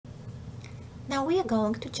Now we are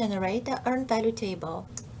going to generate the earned value table.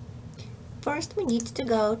 First, we need to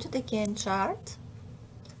go to the Gantt chart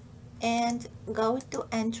and go to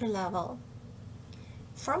entry level.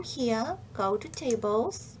 From here, go to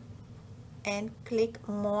tables and click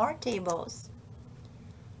more tables.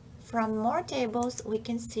 From more tables, we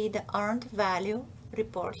can see the earned value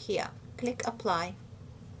report here. Click apply.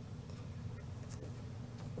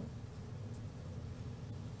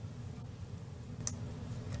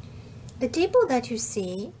 The table that you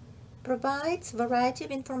see provides variety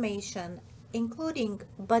of information, including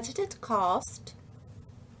budgeted cost,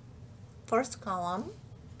 first column,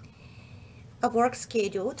 of work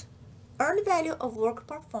scheduled, earned value of work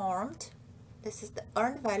performed, this is the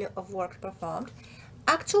earned value of work performed,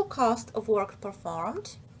 actual cost of work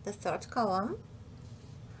performed, the third column,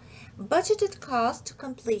 budgeted cost to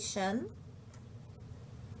completion,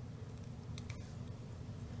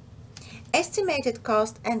 estimated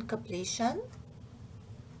cost and completion,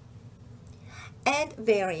 and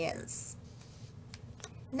variance.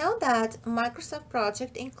 Now that Microsoft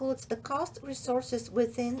Project includes the cost resources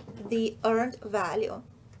within the earned value,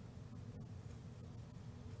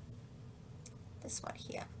 this one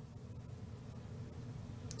here,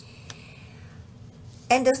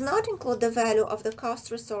 and does not include the value of the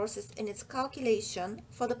cost resources in its calculation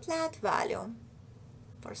for the planned value,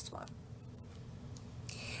 first one,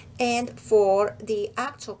 and for the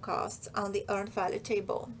actual costs on the earned value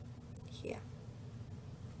table here.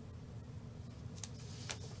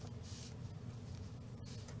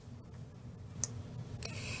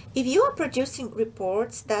 If you are producing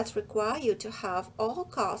reports that require you to have all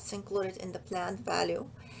costs included in the planned value,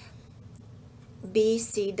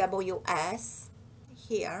 BCWS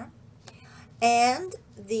here, and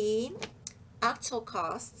the actual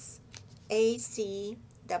costs,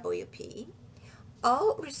 ACWP,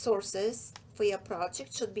 all resources for your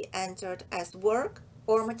project should be entered as work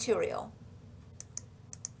or material.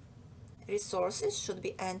 Resources should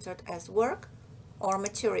be entered as work or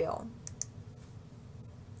material.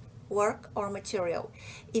 Work or material.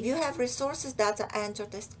 If you have resources that are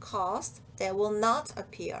entered as cost, they will not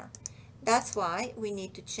appear. That's why we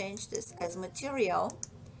need to change this as material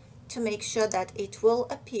to make sure that it will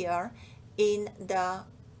appear in the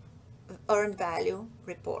earned value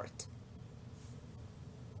report.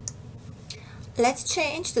 Let's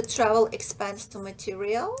change the travel expense to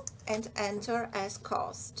material and enter as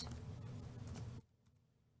cost.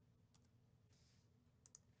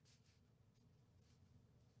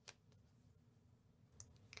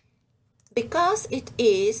 Because it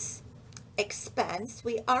is expense,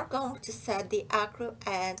 we are going to set the accrue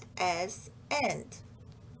end as end.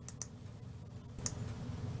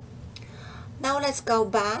 Now let's go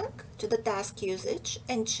back to the task usage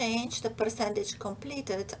and change the percentage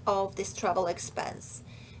completed of this travel expense,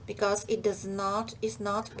 because it is not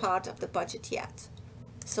part of the budget yet.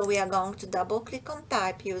 So we are going to double click on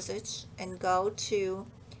type usage and go to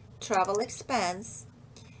travel expense,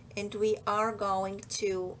 and we are going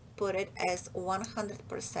to put it as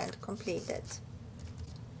 100% completed.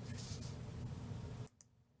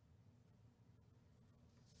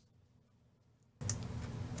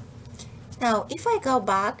 Now, if I go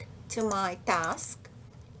back to my task,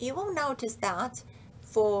 you will notice that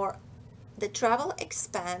for the travel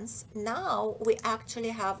expense, now we actually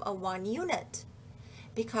have a 1 unit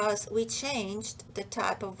because we changed the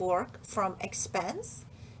type of work from expense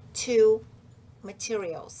to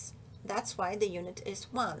materials. That's why the unit is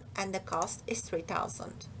 1 and the cost is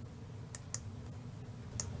 3,000.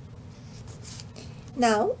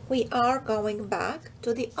 Now we are going back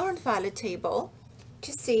to the earned value table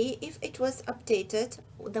to see if it was updated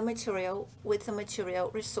with the material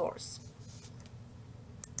resource.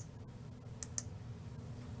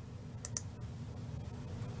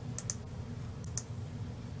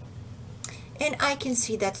 And I can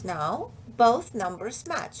see that now both numbers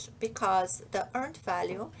match because the earned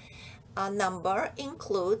value number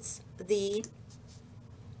includes the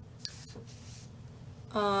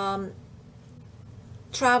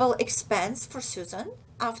travel expense for Susan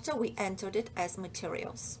after we entered it as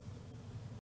materials.